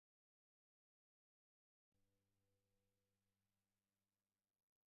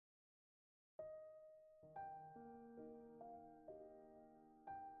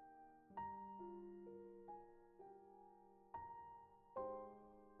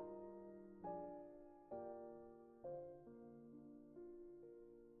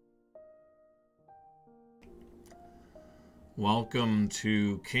Welcome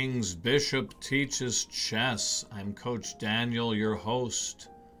to King's Bishop Teaches Chess. I'm Coach Daniel, your host,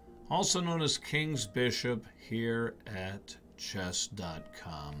 also known as King's Bishop here at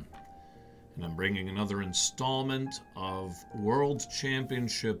chess.com. And I'm bringing another installment of World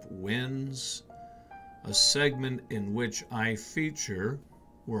Championship Wins, a segment in which I feature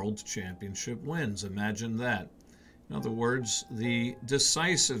World Championship wins. Imagine that. In other words, the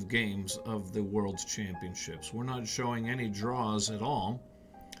decisive games of the World Championships. We're not showing any draws at all,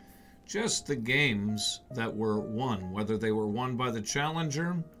 just the games that were won, whether they were won by the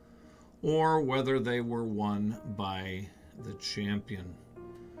challenger or whether they were won by the champion.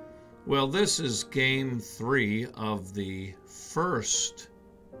 Well, this is game 3 of the first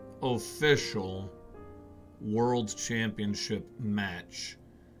official World Championship match.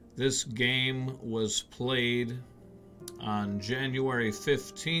 This game was played on January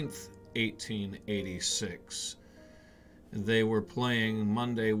 15th, 1886. They were playing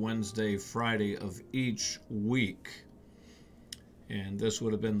Monday, Wednesday, Friday of each week. And this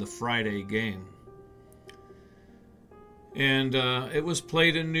would have been the Friday game. And it was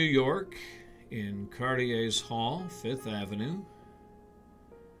played in New York, in Cartier's Hall, 5th Avenue.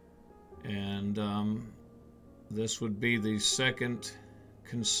 And this would be the second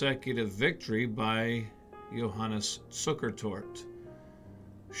consecutive victory by Johannes Zukertort.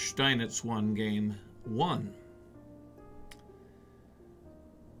 Steinitz won game 1.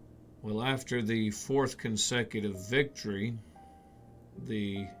 Well, after the 4th consecutive victory,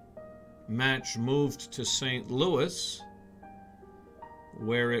 the match moved to St. Louis,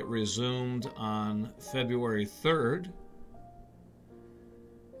 where it resumed on February 3rd,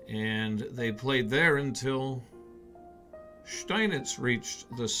 and they played there until Steinitz reached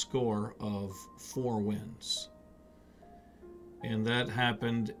the score of 4 wins. And that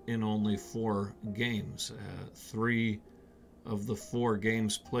happened in only 4 games. 3 of the 4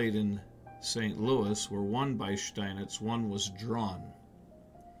 games played in St. Louis were won by Steinitz. 1 was drawn.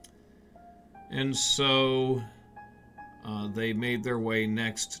 And so they made their way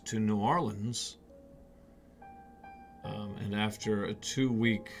next to New Orleans. And after a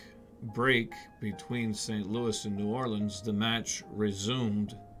 2-week break between St. Louis and New Orleans, the match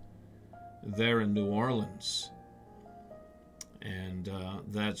resumed there in New Orleans. And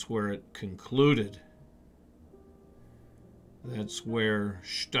that's where it concluded. That's where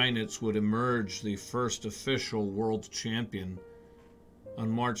Steinitz would emerge the first official world champion on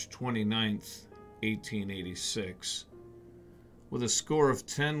March 29th, 1886, with a score of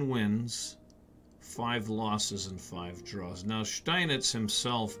 10 wins, 5 losses, and 5 draws. Now, Steinitz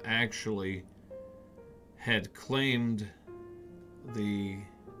himself actually had claimed the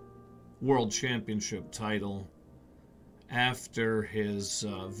World Championship title after his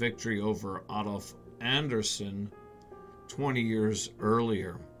victory over Adolf Anderssen 20 years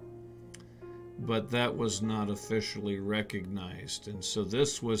earlier. But that was not officially recognized. And so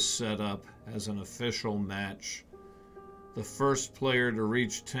this was set up as an official match. The first player to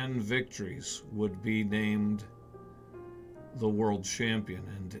reach 10 victories would be named the world champion.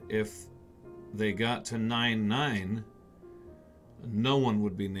 And if they got to 9-9, no one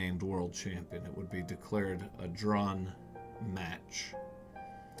would be named world champion. It would be declared a drawn match.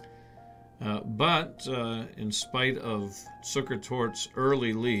 But in spite of Zukertort's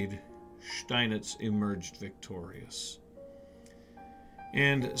early lead, Steinitz emerged victorious.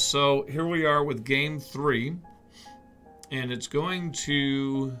 And so here we are with game 3. And it's going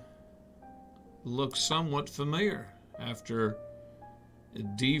to look somewhat familiar. After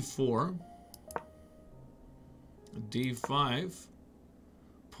d4, d5,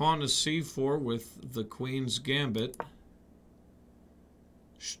 pawn to c4 with the queen's gambit.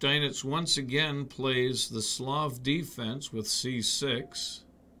 Steinitz once again plays the Slav defense with c6.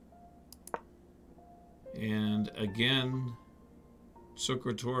 And again,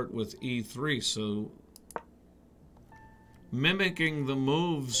 Zukertort with e3. So mimicking the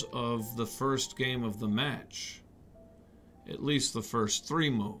moves of the first game of the match, at least the first 3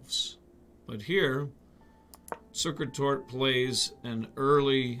 moves. But here, Zukertort plays an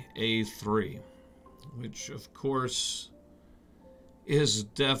early a3, which of course is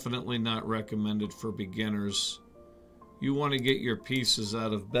definitely not recommended for beginners. You want to get your pieces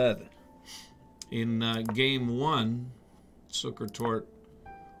out of bed. In game 1, Zukertort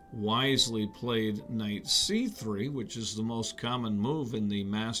wisely played knight c3, which is the most common move in the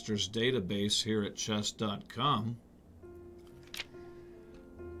Masters database here at chess.com.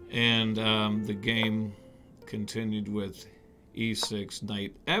 And the game continued with e6,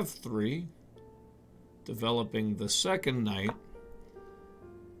 knight f3, developing the second knight,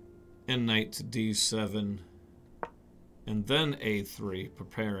 and knight to d7, and then a3,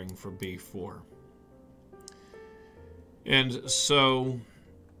 preparing for b4. And so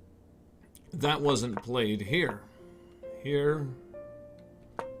that wasn't played here. Here,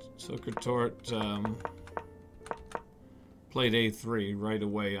 Zukertort played a3 right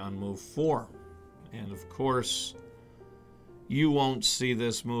away on move 4. And of course, you won't see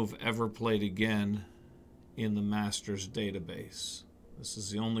this move ever played again in the Masters database. This is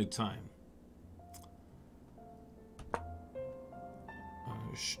the only time.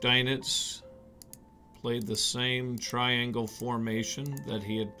 Steinitz played the same triangle formation that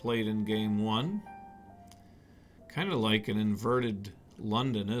he had played in game 1. Kind of like an inverted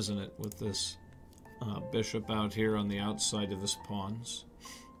London, isn't it, with this bishop out here on the outside of his pawns.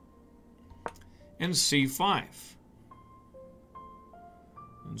 And c5.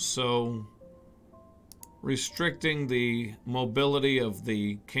 And so, restricting the mobility of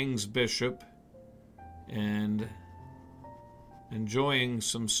the king's bishop and enjoying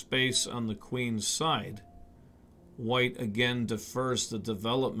some space on the queen's side, white again defers the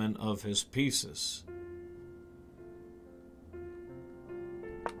development of his pieces.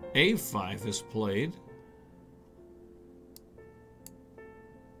 a5 is played.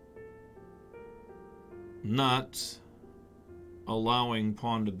 Not allowing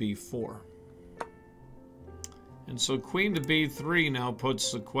pawn to b4. And so queen to b3 now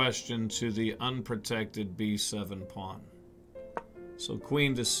puts the question to the unprotected b7 pawn. So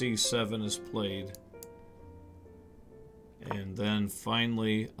queen to c7 is played. And then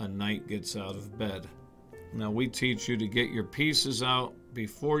finally a knight gets out of bed. Now we teach you to get your pieces out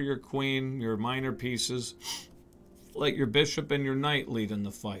before your queen, your minor pieces. Let your bishop and your knight lead in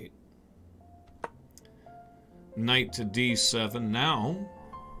the fight. Knight to d7 now.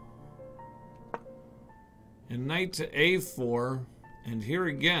 And knight to a4. And here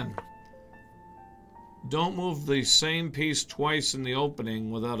again, don't move the same piece twice in the opening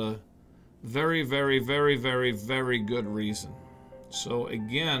without a very, very, very, very, very good reason. So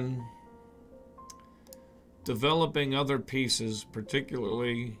again, developing other pieces,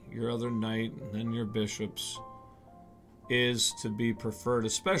 particularly your other knight and then your bishops, is to be preferred,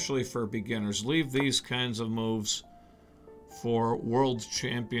 especially for beginners. Leave these kinds of moves for world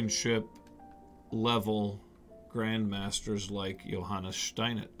championship level grandmasters like Johannes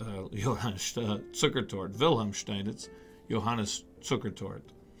Steinitz, Zukertort, Wilhelm Steinitz, Johannes Zukertort.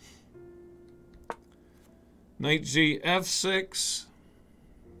 Knight g f6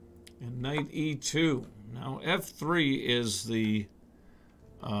 and knight e2. Now f3 is the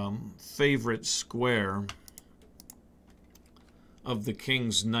favorite square of the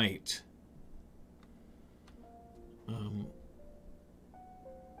king's knight.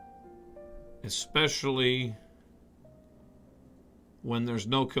 Especially when there's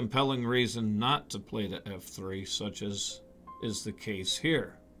no compelling reason not to play to f3, such as is the case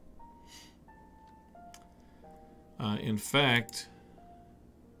here. In fact,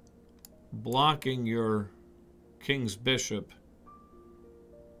 blocking your king's bishop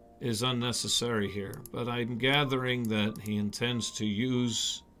is unnecessary here, but I'm gathering that he intends to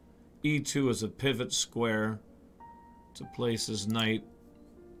use e2 as a pivot square to place his knight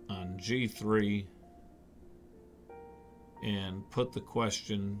on g3 and put the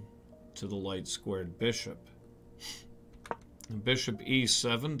question to the light squared bishop. And bishop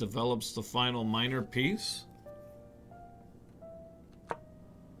e7 develops the final minor piece.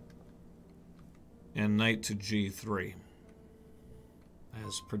 And knight to g3,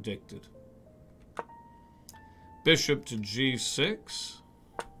 as predicted. Bishop to g6.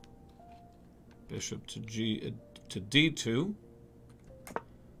 Bishop to d2.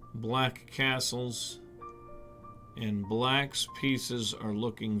 Black castles. And black's pieces are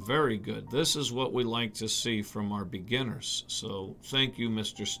looking very good. This is what we like to see from our beginners. So thank you,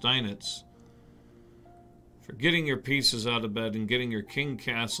 Mr. Steinitz, for getting your pieces out of bed and getting your king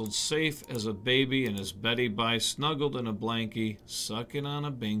castled safe as a baby and his Betty Bye snuggled in a blankie, sucking on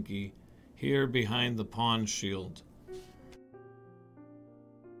a binky, here behind the pawn shield.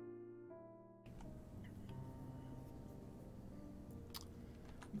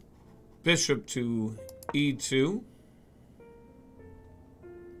 Bishop to e2.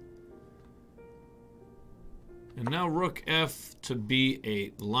 And now rook f to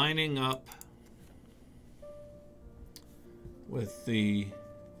b8, lining up with the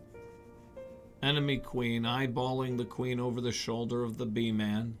enemy queen, eyeballing the queen over the shoulder of the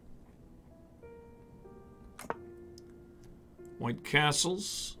b-man. White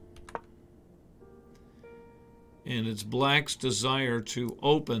castles. And it's black's desire to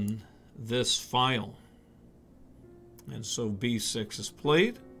open this file. And so b6 is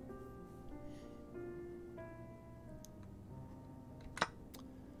played.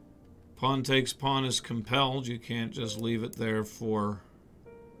 Pawn takes pawn is compelled. You can't just leave it there for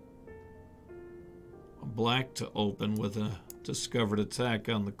black to open with a discovered attack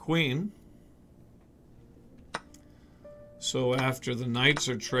on the queen. So after the knights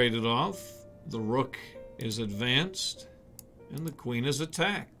are traded off, the rook is advanced and the queen is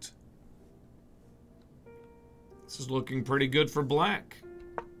attacked. This is looking pretty good for black.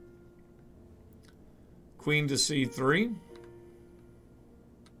 Queen to c3.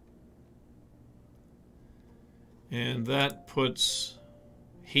 And that puts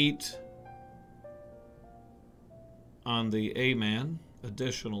heat on the A-man,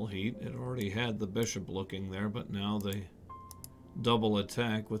 additional heat. It already had the bishop looking there, but now the double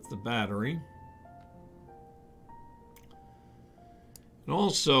attack with the battery. It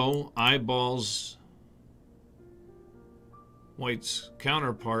also eyeballs white's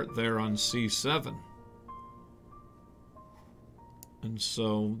counterpart there on c7. And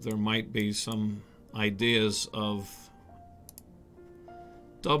so there might be some ideas of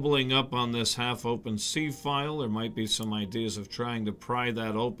doubling up on this half-open c-file. There might be some ideas of trying to pry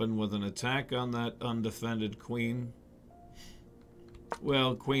that open with an attack on that undefended queen.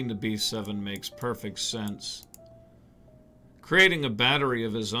 Well, queen to b7 makes perfect sense. Creating a battery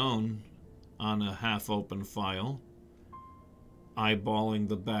of his own on a half-open file, eyeballing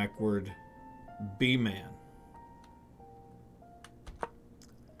the backward b-man.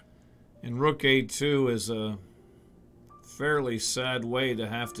 And rook a2 is a fairly sad way to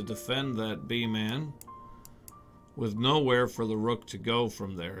have to defend that b-man with nowhere for the rook to go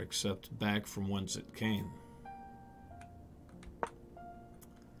from there except back from whence it came.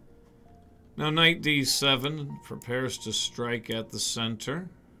 Now knight d7 prepares to strike at the center.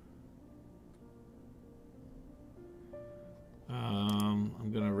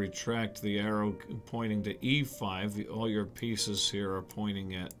 I'm going to retract the arrow pointing to e5. All your pieces here are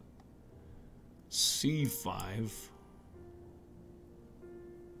pointing at c5.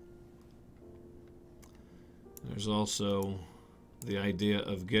 There's also the idea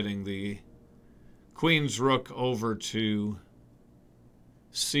of getting the queen's rook over to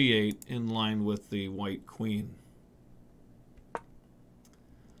c8 in line with the white queen.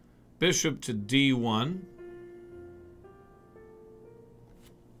 Bishop to d1.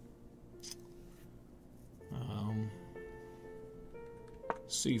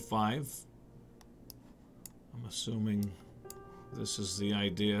 c5. I'm assuming this is the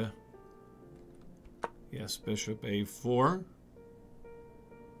idea. Yes, bishop a4.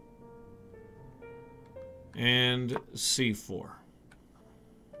 And c4.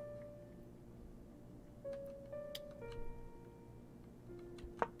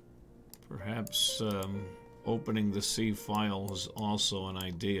 Perhaps opening the c-file is also an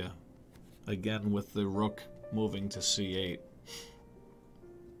idea. Again, with the rook moving to c8.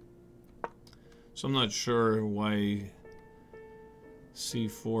 So I'm not sure why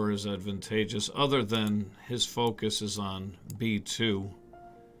c4 is advantageous, other than his focus is on b2,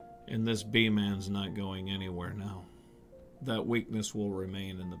 and this b-man's not going anywhere now. That weakness will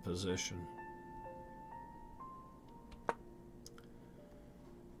remain in the position.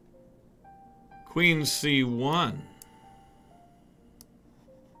 Queen c1.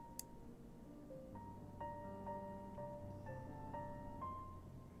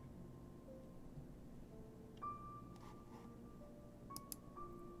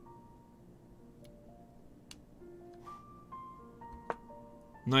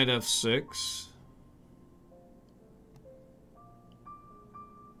 Knight f6.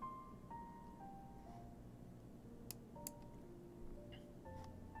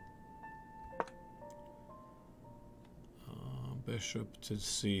 Bishop to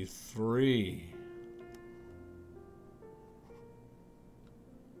c3.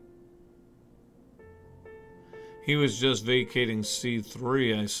 He was just vacating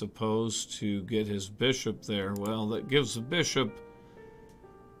c3, I suppose, to get his bishop there. Well, that gives the bishop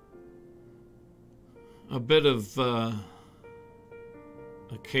a bit of a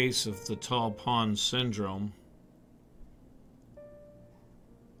case of the tall pawn syndrome,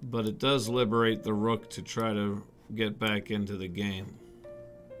 but it does liberate the rook to try to get back into the game.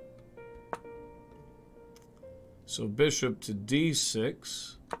 So bishop to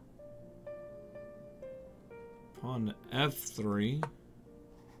d6, pawn to f3,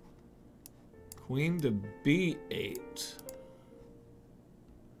 queen to b8.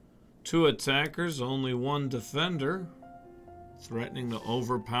 Two attackers, only one defender, threatening to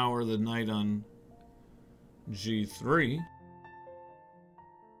overpower the knight on g3.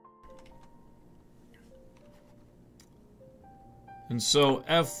 And so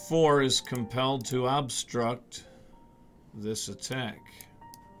f4 is compelled to obstruct this attack.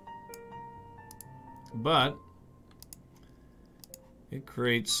 But it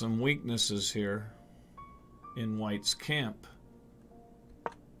creates some weaknesses here in White's camp.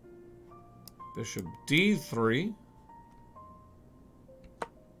 Bishop D3,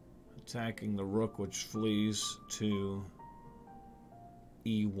 attacking the rook, which flees to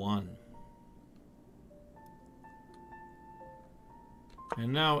E1.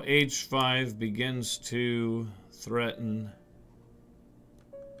 And now H5 begins to threaten,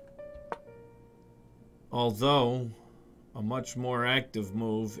 although a much more active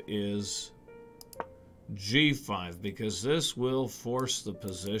move is G5, because this will force the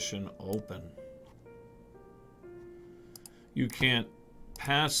position open. You can't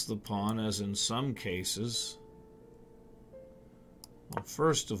pass the pawn, as in some cases. Well,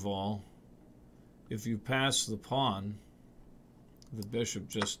 first of all, if you pass the pawn, the bishop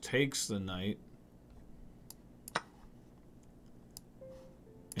just takes the knight,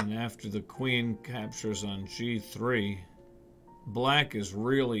 and after the queen captures on G3, black is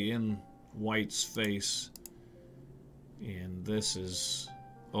really in White's face, and this is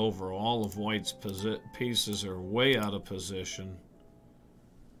over. All of White's pieces are way out of position.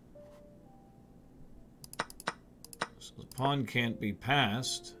 So the pawn can't be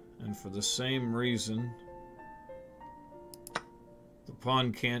passed, and for the same reason, the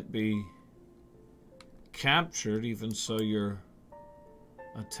pawn can't be captured, even so you're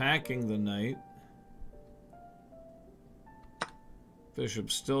attacking the knight.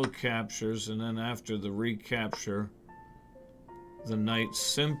 Bishop still captures, and then after the recapture, the knight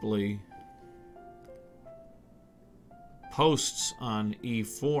simply posts on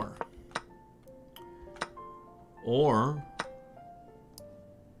E4. Or,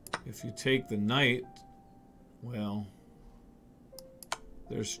 if you take the knight, well,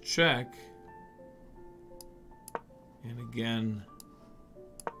 there's check, and again,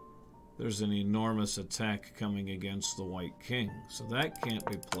 there's an enormous attack coming against the white king, so that can't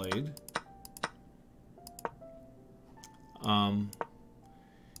be played.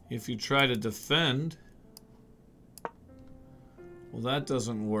 If you try to defend, well, that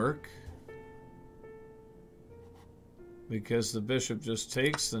doesn't work, because the bishop just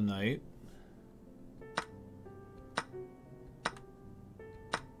takes the knight.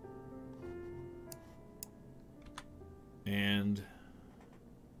 And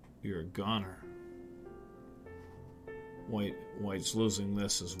you're a goner. White's losing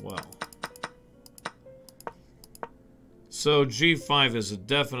this as well. So G5 is a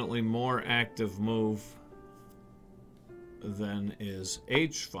definitely more active move than is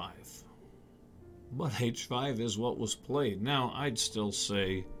H5. But H5 is what was played. Now, I'd still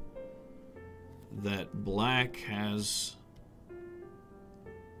say that black has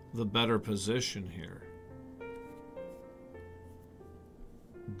the better position here.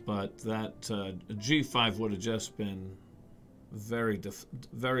 But that G5 would have just been very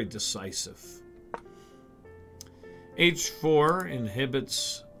decisive. H4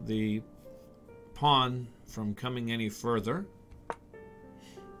 inhibits the pawn from coming any further.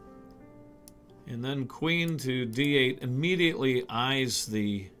 And then queen to D8 immediately eyes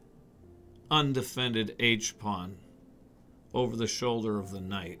the undefended H pawn over the shoulder of the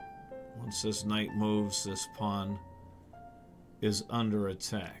knight. Once this knight moves, this pawn is under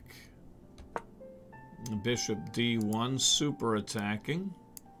attack. Bishop D1 super attacking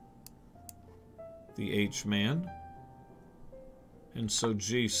the H man, and so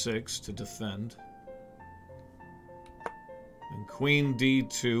G6 to defend, and queen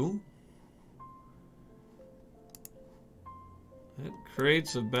D2. That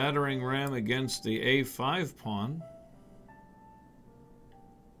creates a battering ram against the A5 pawn.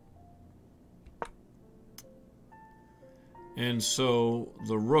 And so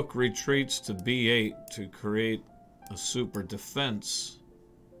the rook retreats to B8 to create a super defense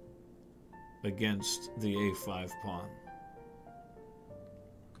against the A5 pawn.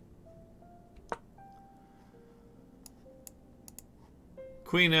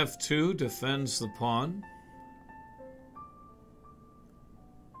 Queen F2 defends the pawn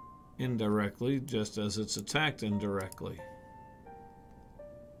indirectly, just as it's attacked indirectly.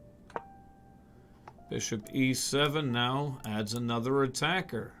 Bishop E7 now adds another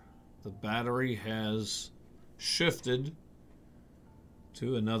attacker. The battery has shifted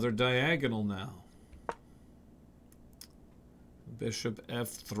to another diagonal now. Bishop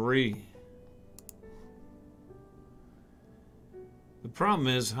F3. The problem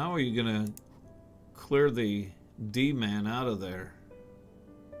is, how are you going to clear the D-man out of there?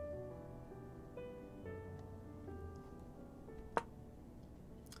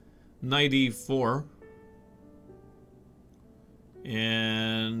 Knight E4.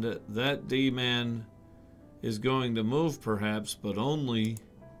 And that D-man is going to move perhaps, but only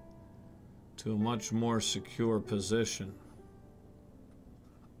to a much more secure position.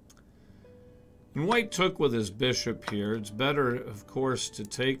 And white took with his bishop here. It's better, of course, to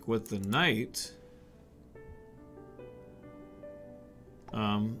take with the knight.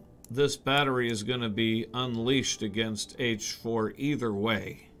 This battery is going to be unleashed against h4 either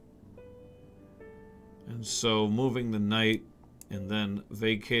way. And so moving the knight and then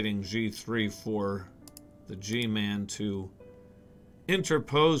vacating g3 for the g-man to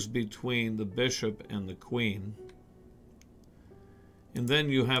interpose between the bishop and the queen. And then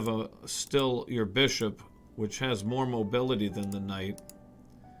you have still your bishop, which has more mobility than the knight.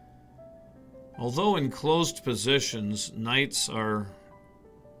 Although in closed positions, knights are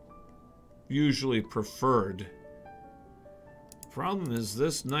usually preferred. The problem is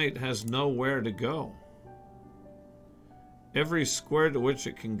this knight has nowhere to go. Every square to which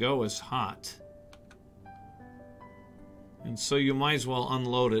it can go is hot. And so you might as well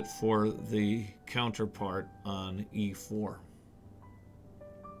unload it for the counterpart on e4.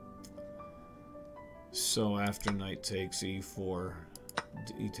 So after knight takes e4,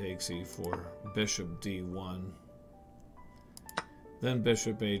 he takes e4, bishop d1, then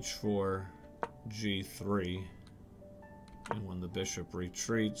bishop h4, g3, and when the bishop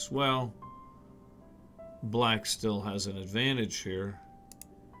retreats, well, black still has an advantage here,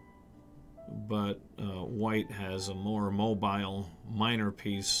 but white has a more mobile minor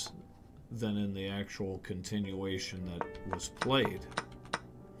piece than in the actual continuation that was played,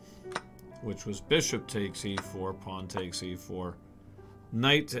 which was bishop takes e4, pawn takes e4,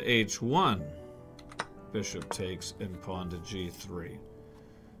 knight to h1, bishop takes, and pawn to g3.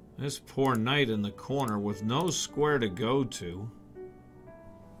 This poor knight in the corner with no square to go to.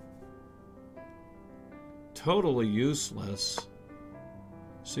 Totally useless.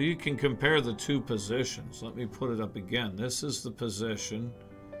 So you can compare the two positions. Let me put it up again. This is the position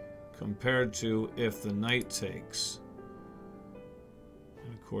compared to if the knight takes.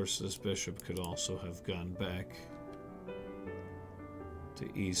 And of course, this bishop could also have gone back to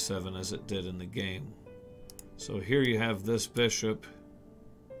e7 as it did in the game. So here you have this bishop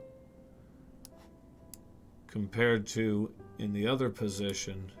compared to, in the other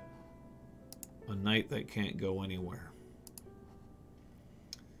position, a knight that can't go anywhere.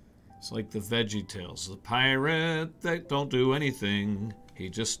 It's like the VeggieTales, the pirate that don't do anything. He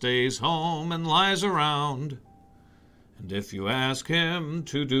just stays home and lies around. And if you ask him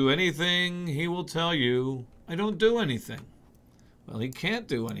to do anything, he will tell you, I don't do anything. Well, he can't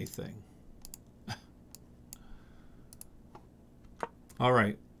do anything. All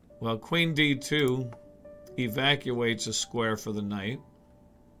right. Well, queen d2 evacuates a square for the knight.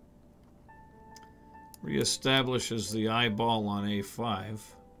 Reestablishes the eyeball on a5.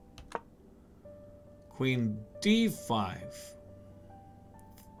 Queen d5.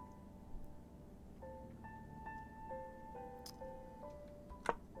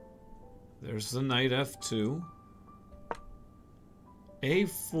 There's the knight f2.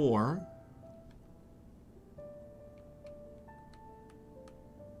 a4.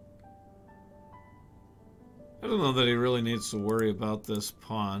 I don't know that he really needs to worry about this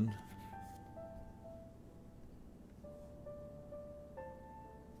pawn.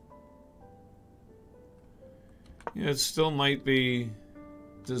 Yeah, it still might be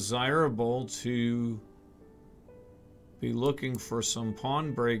desirable to be looking for some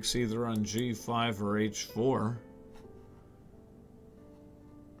pawn breaks either on g5 or h4.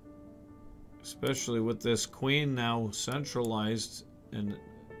 Especially with this queen now centralized and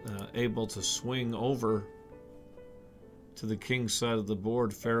able to swing over to the king's side of the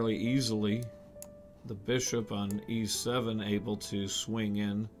board fairly easily. The bishop on e7 able to swing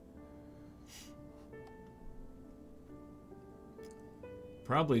in.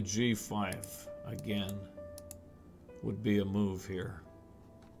 Probably g5 again would be a move here.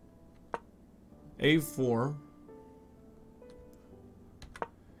 a4,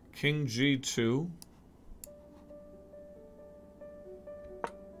 king g2,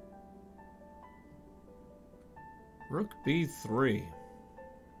 rook b3.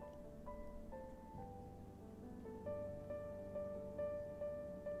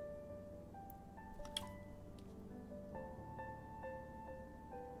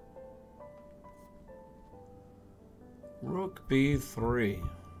 Rook b3.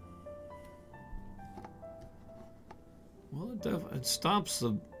 Well, it stops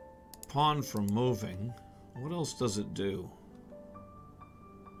the pawn from moving. What else does it do?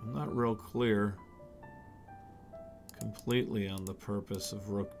 I'm not real clear completely on the purpose of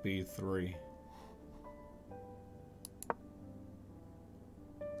rook b3.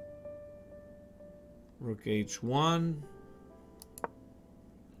 Rook h1.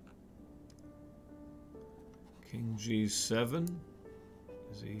 King g7.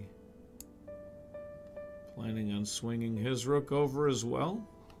 Is he planning on swinging his rook over as well?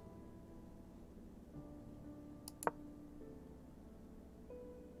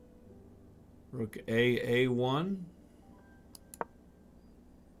 Rook a1.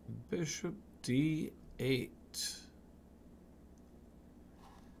 Bishop d8.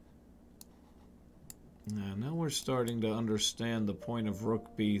 Now we're starting to understand the point of rook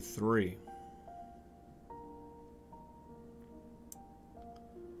b3.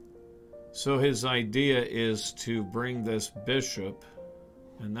 So his idea is to bring this bishop,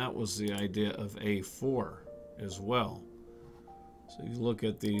 and that was the idea of a4 as well. So you look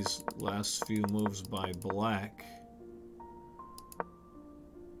at these last few moves by black.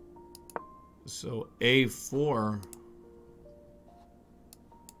 So a4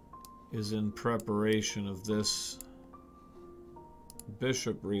 is in preparation of this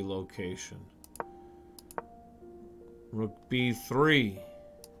bishop relocation. Rook b3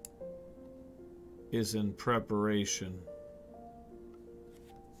 is in preparation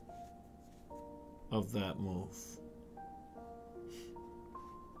of that move.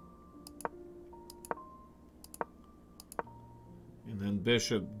 And then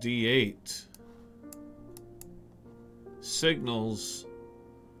bishop d8 signals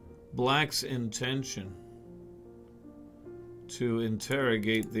black's intention to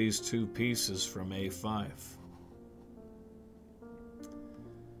interrogate these two pieces from a5.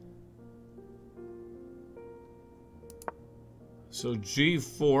 So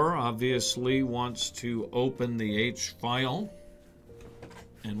g4 obviously wants to open the h file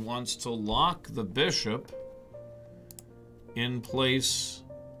and wants to lock the bishop in place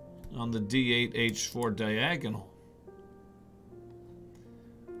on the d8 h4 diagonal.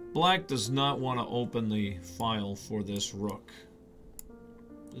 Black does not want to open the file for this rook.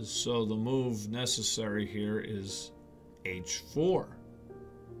 So the move necessary here is h4.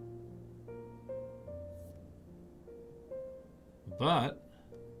 But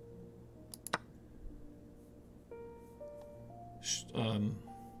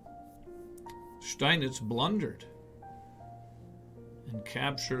Steinitz blundered and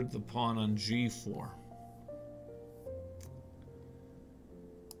captured the pawn on g4.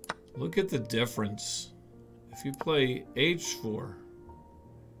 Look at the difference. If you play h4,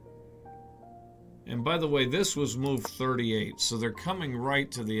 and by the way, this was move 38, so they're coming right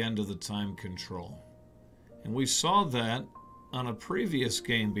to the end of the time control. And we saw that on a previous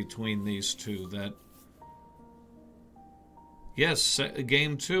game between these two, that yes,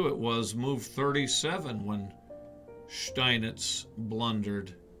 game 2 it was move 37 when Steinitz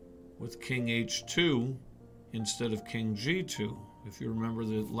blundered with king h2 instead of king g2, if you remember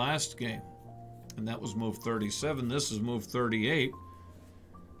the last game. And that was move 37. This is move 38.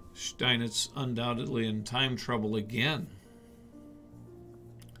 Steinitz undoubtedly in time trouble again.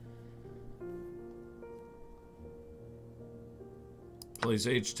 Plays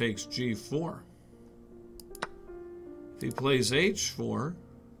h takes g4. If he plays h4,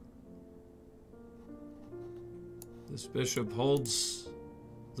 this bishop holds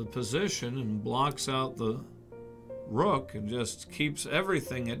the position and blocks out the rook and just keeps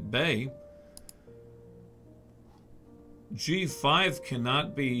everything at bay. g5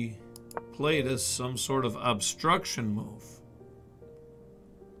 cannot be played as some sort of obstruction move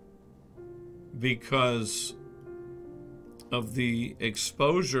because of the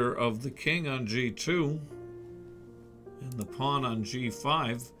exposure of the king on g2 and the pawn on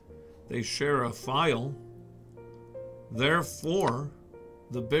g5. They share a file. Therefore,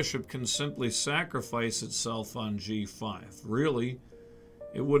 the bishop can simply sacrifice itself on g5. Really,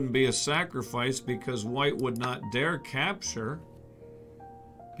 it wouldn't be a sacrifice because white would not dare capture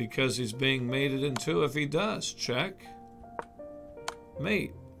because he's being mated in two if he does. Check.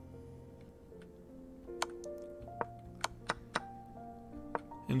 Mate.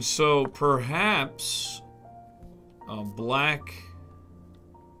 And so perhaps black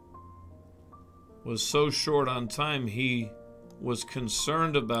was so short on time he was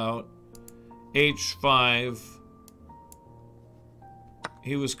concerned about h5.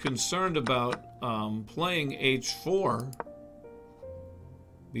 He was concerned about playing h4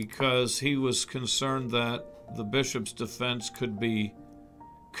 because he was concerned that the bishop's defense could be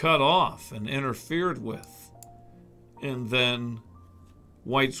cut off and interfered with. And then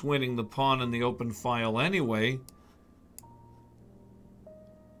white's winning the pawn in the open file anyway.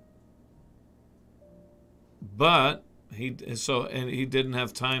 But he didn't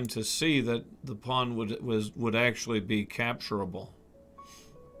have time to see that the pawn would actually be capturable.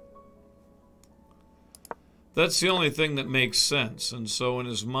 That's the only thing that makes sense. And so in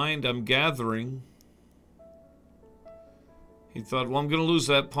his mind, I'm gathering, he thought, well, I'm going to lose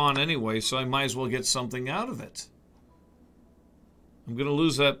that pawn anyway, so I might as well get something out of it. I'm going to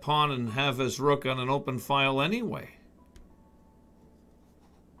lose that pawn and have his rook on an open file anyway.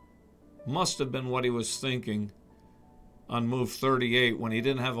 Must have been what he was thinking on move 38 when he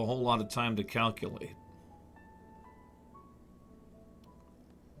didn't have a whole lot of time to calculate.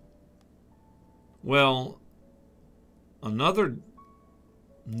 Well, another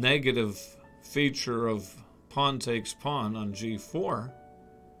negative feature of pawn takes pawn on g4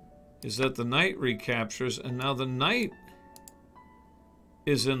 is that the knight recaptures, and now the knight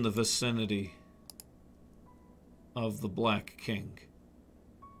is in the vicinity of the black king.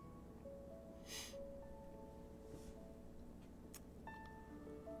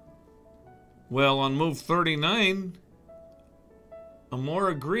 Well, on move 39, a more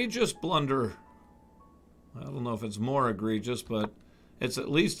egregious blunder. I don't know if it's more egregious, but it's at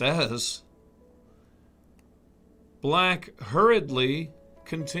least as. Black hurriedly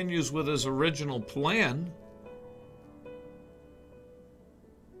continues with his original plan.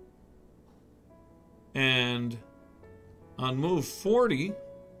 And on move 40,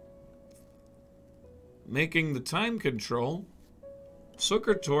 making the time control,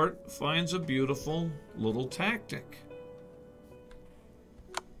 Zukertort finds a beautiful little tactic.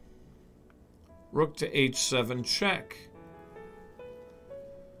 Rook to h7 check.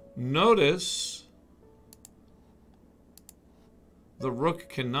 Notice the rook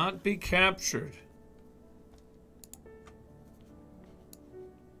cannot be captured.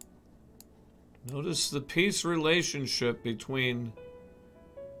 Notice the piece relationship between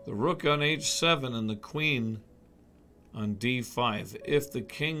the rook on h7 and the queen on d5. If the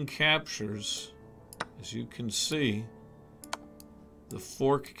king captures, as you can see, the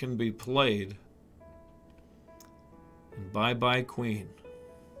fork can be played. And bye-bye queen.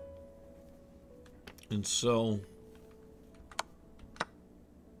 And so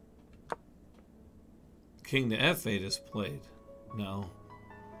king to f8 is played. Now,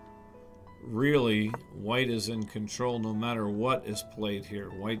 really, white is in control no matter what is played here.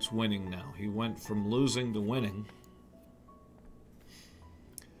 White's winning now. He went from losing to winning.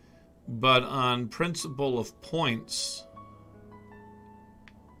 But on principle of points,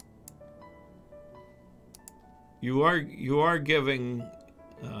 you are giving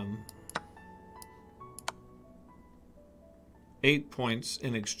 8 points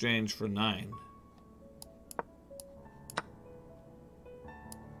in exchange for 9.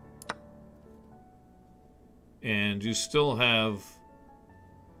 And you still have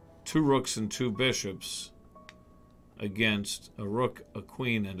 2 rooks and 2 bishops against a rook, a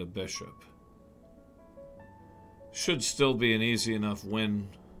queen, and a bishop. Should still be an easy enough win.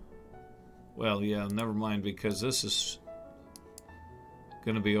 Well, yeah, never mind, because this is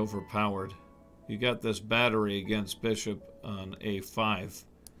going to be overpowered. You got this battery against bishop on a5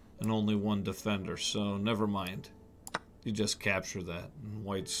 and only 1 defender, so never mind. You just capture that, and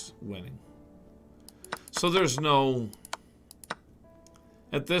white's winning. So there's no...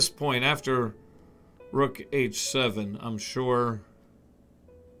 At this point, after rook h7, I'm sure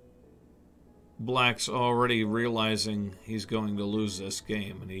black's already realizing he's going to lose this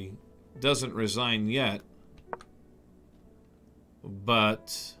game, and he doesn't resign yet,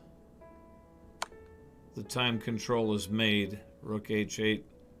 but the time control is made. Rook h8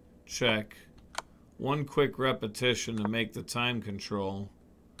 check. One quick repetition to make the time control,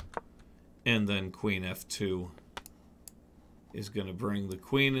 and then queen f2 is going to bring the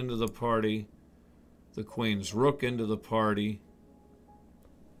queen into the party, the queen's rook into the party.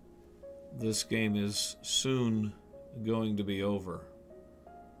 This game is soon going to be over.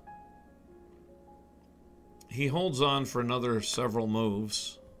 He holds on for another several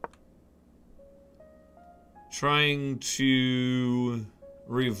moves, trying to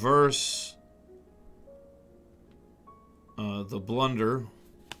reverse the blunder.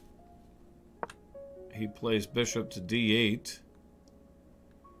 He plays bishop to d8,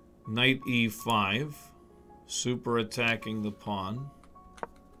 knight e5, super attacking the pawn,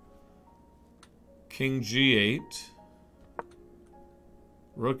 king g8,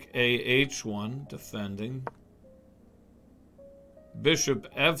 rook a h1 defending,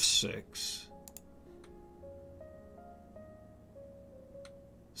 bishop f6,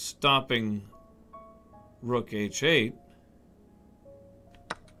 stopping rook h8,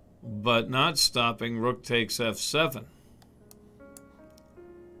 but not stopping rook takes f7.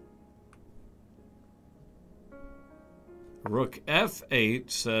 Rook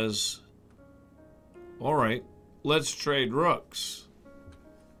f8 says, all right, let's trade rooks.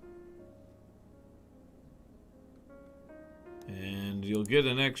 get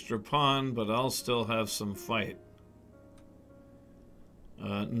an extra pawn, but I'll still have some fight.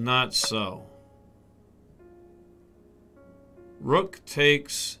 Not so. Rook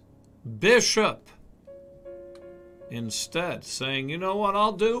takes bishop instead, saying, you know what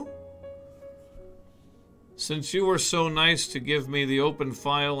I'll do? Since you were so nice to give me the open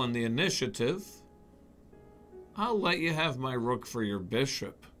file and the initiative, I'll let you have my rook for your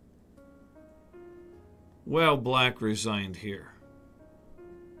bishop. Well, black resigned here.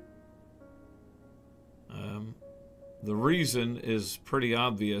 The reason is pretty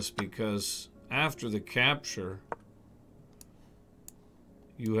obvious, because after the capture,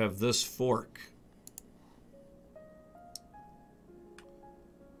 you have this fork.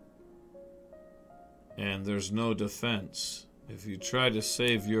 And there's no defense. If you try to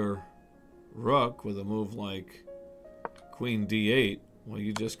save your rook with a move like Queen D8, well,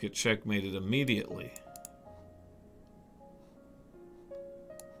 you just get checkmated immediately.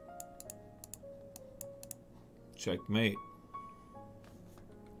 Checkmate.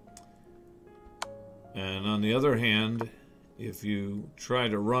 And on the other hand, if you try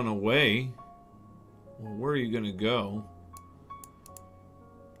to run away, well, where are you going to go?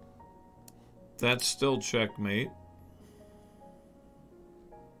 That's still checkmate.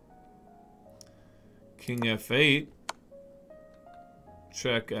 King F8.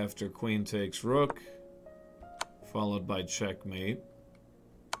 Check after queen takes rook, followed by checkmate.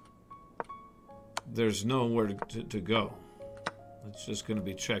 There's nowhere to go. It's just going to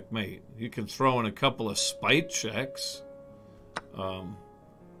be checkmate. You can throw in a couple of spite checks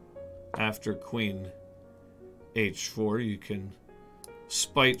after queen h4. You can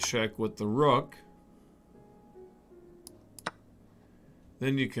spite check with the rook.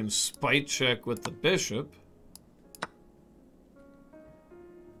 Then you can spite check with the bishop.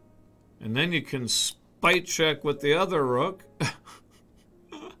 And then you can spite check with the other rook.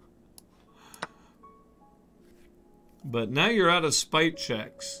 But now you're out of spite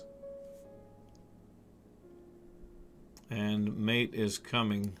checks. And mate is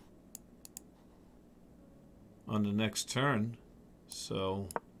coming on the next turn. So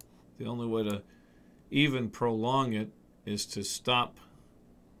the only way to even prolong it is to stop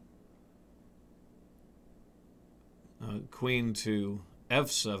queen to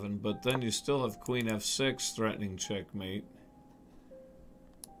f7, but then you still have queen f6 threatening checkmate.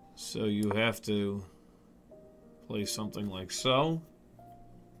 So you have to play something like so.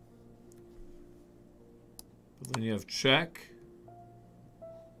 But then you have check.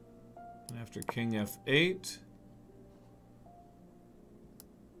 And after king f8,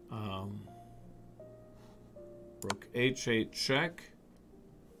 rook h8 check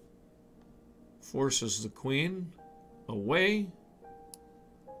forces the queen away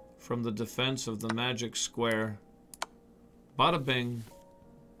from the defense of the magic square. Bada bing,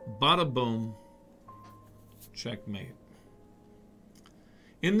 bada boom, checkmate.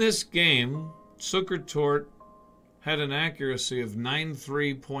 In this game, Zukertort had an accuracy of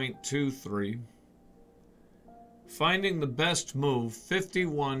 93.23, finding the best move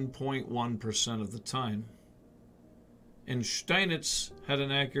 51.1% of the time. And Steinitz had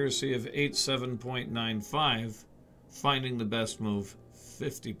an accuracy of 87.95, finding the best move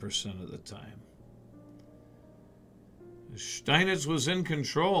 50% of the time. Steinitz was in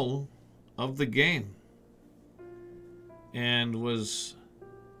control of the game and was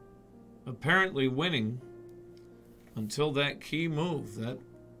apparently winning until that key move, that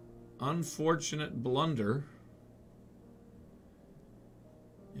unfortunate blunder.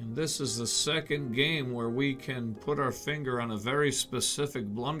 And this is the second game where we can put our finger on a very specific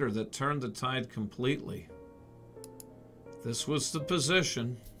blunder that turned the tide completely. This was the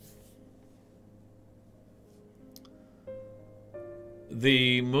position.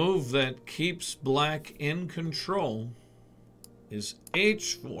 The move that keeps black in control is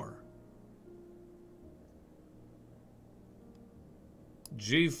h4.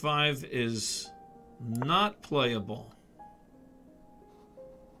 g5 is not playable.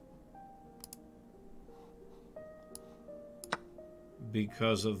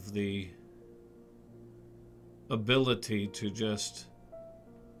 Because of the ability to just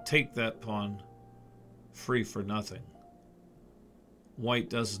take that pawn free for nothing. White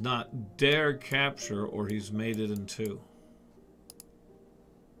does not dare capture, or he's mated in two.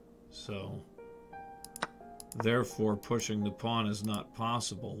 So, therefore, pushing the pawn is not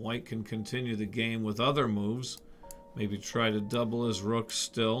possible. White can continue the game with other moves. Maybe try to double his rook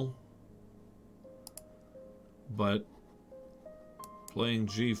still. But playing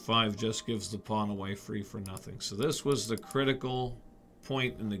g5 just gives the pawn away free for nothing. So this was the critical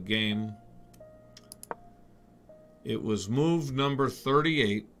point in the game. It was move number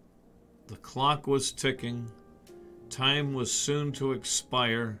 38. The clock was ticking. Time was soon to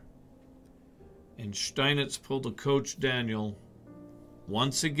expire. And Steinitz pulled a Coach Daniel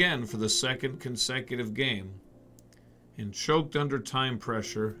once again for the second consecutive game and choked under time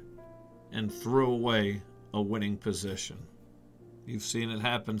pressure and threw away a winning position. You've seen it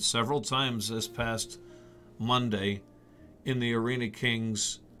happen several times this past Monday in the Arena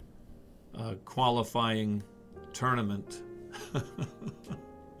Kings qualifying tournament.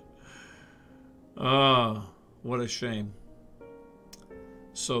 What a shame.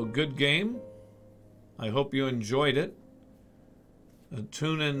 So, good game. I hope you enjoyed it.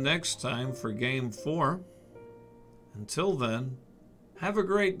 Tune in next time for Game 4. Until then, have a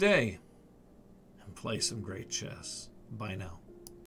great day and play some great chess. Bye now.